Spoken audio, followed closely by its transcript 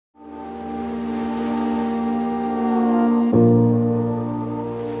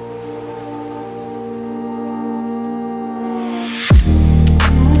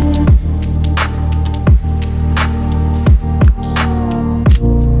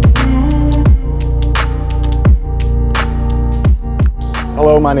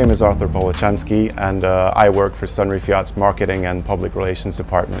Hello, my name is Arthur Polachanski and I work for Sunreef Yachts Marketing and Public Relations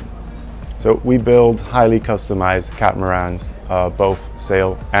Department. So we build highly customized catamarans, both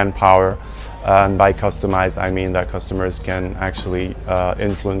sail and power. And by customized, I mean that customers can actually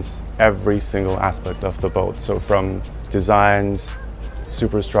influence every single aspect of the boat. So from designs,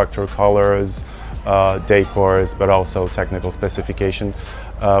 superstructure, colors, decors, but also technical specification.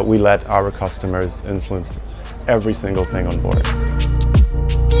 We let our customers influence every single thing on board.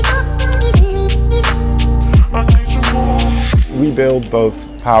 We build both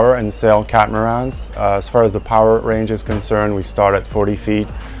power and sail catamarans. As far as the power range is concerned, we start at 40 feet,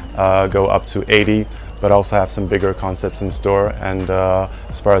 go up to 80, but also have some bigger concepts in store. And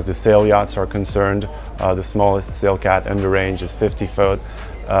as far as the sail yachts are concerned, the smallest sail cat in the range is 50 foot,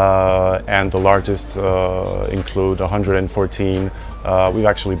 and the largest include 114. We've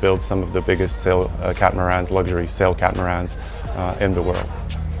actually built some of the biggest sail catamarans, luxury sail catamarans in the world.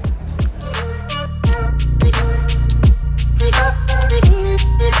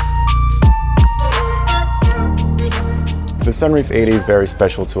 The Sunreef 80 is very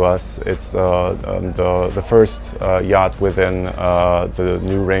special to us. It's the first yacht within the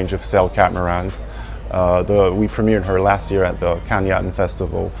new range of sail catamarans. We premiered her last year at the Cannes Yacht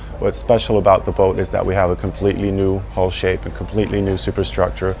Festival. What's special about the boat is that we have a completely new hull shape and completely new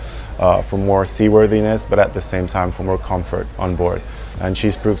superstructure for more seaworthiness, but at the same time for more comfort on board. And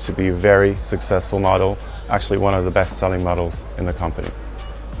she's proved to be a very successful model, actually one of the best-selling models in the company.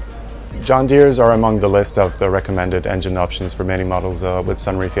 John Deere's are among the list of the recommended engine options for many models with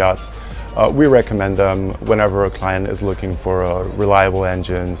Sunreef Yachts. We recommend them whenever a client is looking for reliable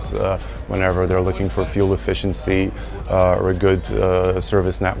engines, whenever they're looking for fuel efficiency or a good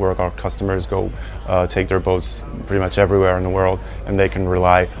service network. Our customers go take their boats pretty much everywhere in the world, and they can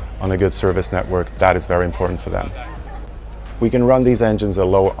rely on a good service network. That is very important for them. We can run these engines at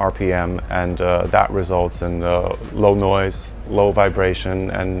low RPM, and that results in low noise, low vibration,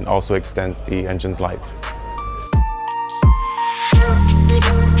 and also extends the engine's life.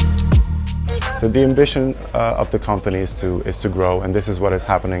 So the ambition of the company is to grow, and this is what is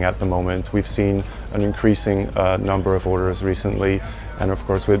happening at the moment. We've seen an increasing number of orders recently, and of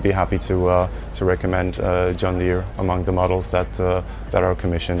course we'd be happy to recommend John Deere among the models that are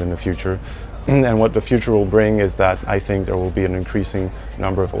commissioned in the future. And what the future will bring is that I think there will be an increasing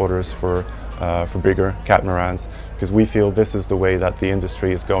number of orders for bigger catamarans, because we feel this is the way that the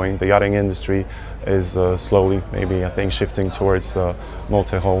industry is going. The yachting industry is slowly, maybe I think, shifting towards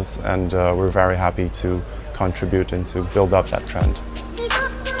multi-hulls, and we're very happy to contribute and to build up that trend.